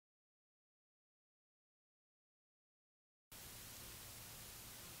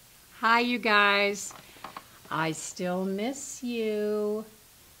Hi, you guys. I still miss you.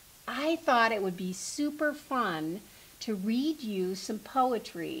 I thought it would be super fun to read you some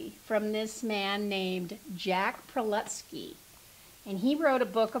poetry from this man named Jack Prelutsky. And he wrote a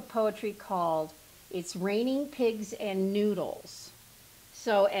book of poetry called It's Raining Pigs and Noodles.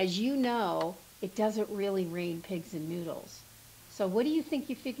 So as you know, it doesn't really rain pigs and noodles. So what do you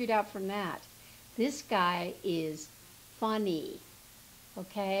think you figured out from that? This guy is funny.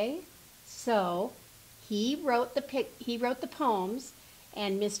 Okay? So he wrote the poems,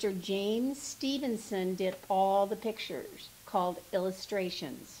 and Mr. James Stevenson did all the pictures called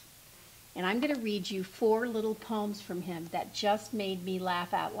illustrations. And I'm going to read you 4 little poems from him that just made me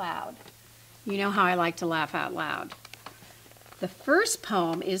laugh out loud. You know how I like to laugh out loud. The first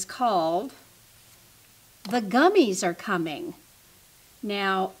poem is called The Gummies Are Coming.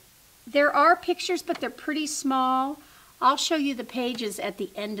 Now, there are pictures, but they're pretty small. I'll show you the pages at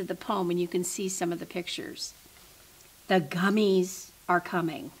the end of the poem and you can see some of the pictures. The gummies are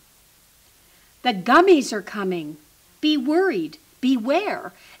coming. The gummies are coming. Be worried.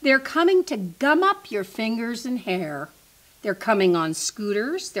 Beware. They're coming to gum up your fingers and hair. They're coming on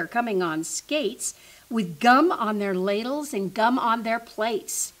scooters. They're coming on skates with gum on their ladles and gum on their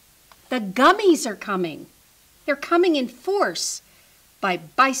plates. The gummies are coming. They're coming in force by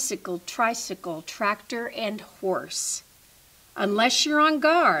bicycle, tricycle, tractor, and horse. Unless you're on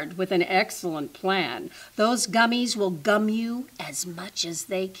guard with an excellent plan, those gummies will gum you as much as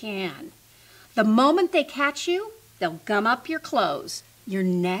they can. The moment they catch you, they'll gum up your clothes, your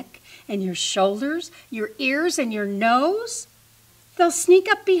neck and your shoulders, your ears and your nose. They'll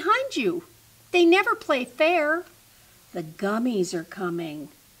sneak up behind you. They never play fair. The gummies are coming.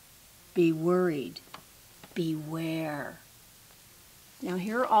 Be worried. Beware. Now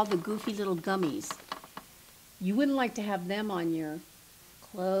here are all the goofy little gummies. You wouldn't like to have them on your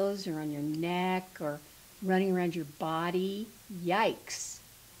clothes or on your neck or running around your body. Yikes.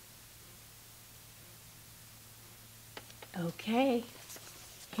 Okay,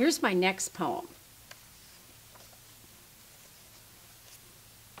 here's my next poem.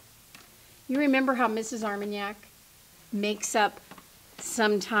 You remember how Mrs. Armagnac makes up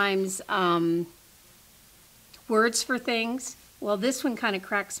sometimes words for things? Well, this one kind of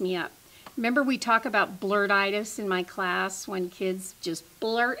cracks me up. Remember we talk about blurtitis in my class when kids just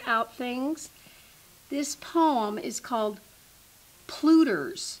blurt out things? This poem is called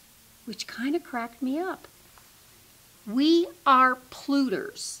Pluters, which kind of cracked me up. We are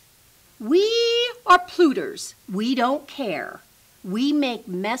pluters. We are pluters. We don't care. We make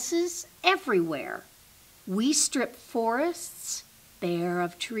messes everywhere. We strip forests bare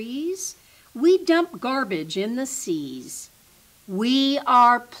of trees. We dump garbage in the seas. We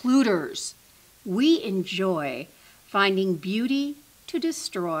are pluters. We enjoy finding beauty to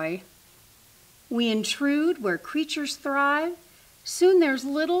destroy. We intrude where creatures thrive. Soon there's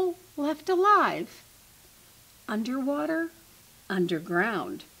little left alive. Underwater,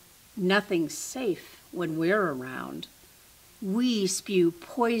 underground. Nothing's safe when we're around. We spew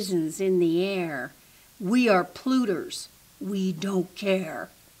poisons in the air. We are pluters. We don't care.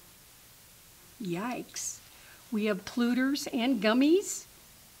 Yikes. We have pluters and gummies?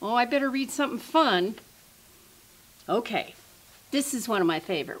 Oh, I better read something fun. Okay, this is one of my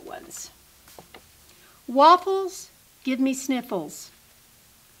favorite ones. Waffles give me sniffles.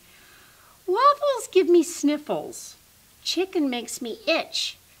 Waffles give me sniffles. Chicken makes me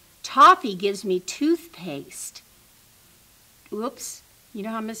itch. Toffee gives me toothpaste. Oops, you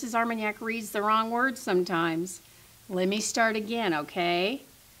know how Mrs. Armagnac reads the wrong words sometimes. Let me start again, okay?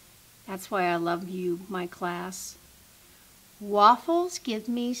 That's why I love you, my class. Waffles give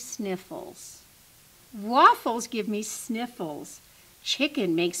me sniffles. Waffles give me sniffles.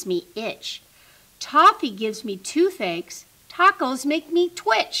 Chicken makes me itch. Toffee gives me toothaches. Tacos make me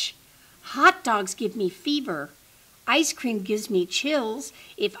twitch. Hot dogs give me fever. Ice cream gives me chills.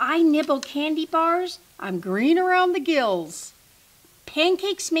 If I nibble candy bars, I'm green around the gills.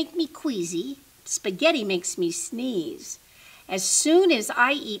 Pancakes make me queasy. Spaghetti makes me sneeze. As soon as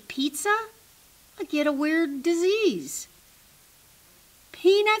I eat pizza, I get a weird disease.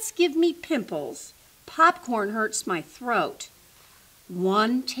 Peanuts give me pimples. Popcorn hurts my throat.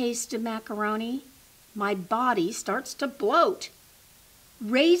 One taste of macaroni, my body starts to bloat.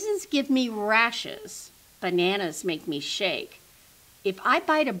 Raisins give me rashes. Bananas make me shake. If I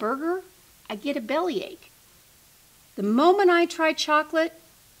bite a burger, I get a bellyache. The moment I try chocolate,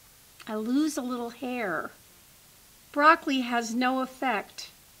 I lose a little hair. Broccoli has no effect.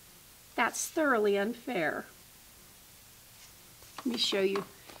 That's thoroughly unfair. Let me show you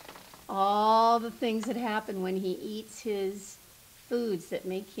all the things that happen when he eats his foods that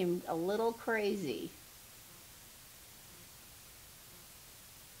make him a little crazy.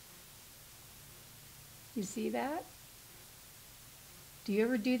 You see that? Do you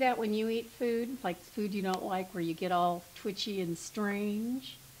ever do that when you eat food? Like food you don't like where you get all twitchy and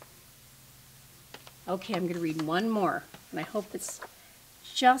strange? Okay, I'm going to read one more, and I hope it's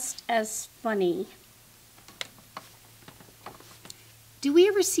just as funny. Do we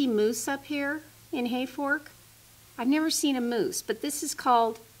ever see moose up here in Hayfork? I've never seen a moose, but this is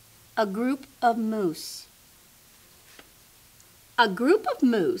called A Group of Moose. A group of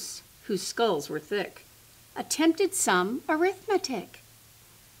moose, whose skulls were thick, attempted some arithmetic.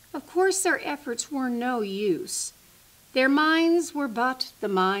 Of course their efforts were no use. Their minds were but the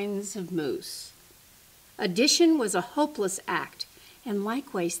minds of moose. Addition was a hopeless act, and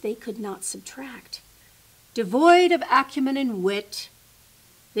likewise they could not subtract. Devoid of acumen and wit,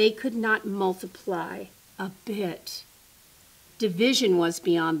 they could not multiply a bit. Division was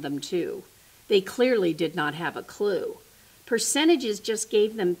beyond them too. They clearly did not have a clue. Percentages just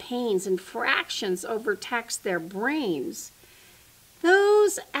gave them pains, and fractions overtaxed their brains.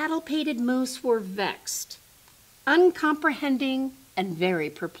 Those addle-pated moose were vexed, uncomprehending and very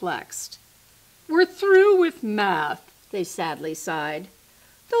perplexed. We're through with math, they sadly sighed.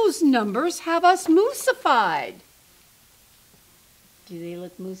 Those numbers have us moosified. Do they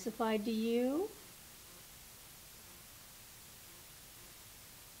look moosified to you?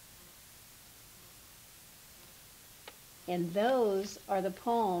 And those are the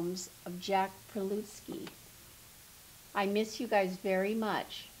poems of Jack Prelutsky. I miss you guys very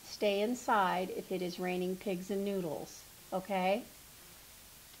much. Stay inside if it is raining pigs and noodles, okay?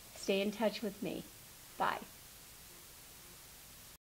 Stay in touch with me. Bye.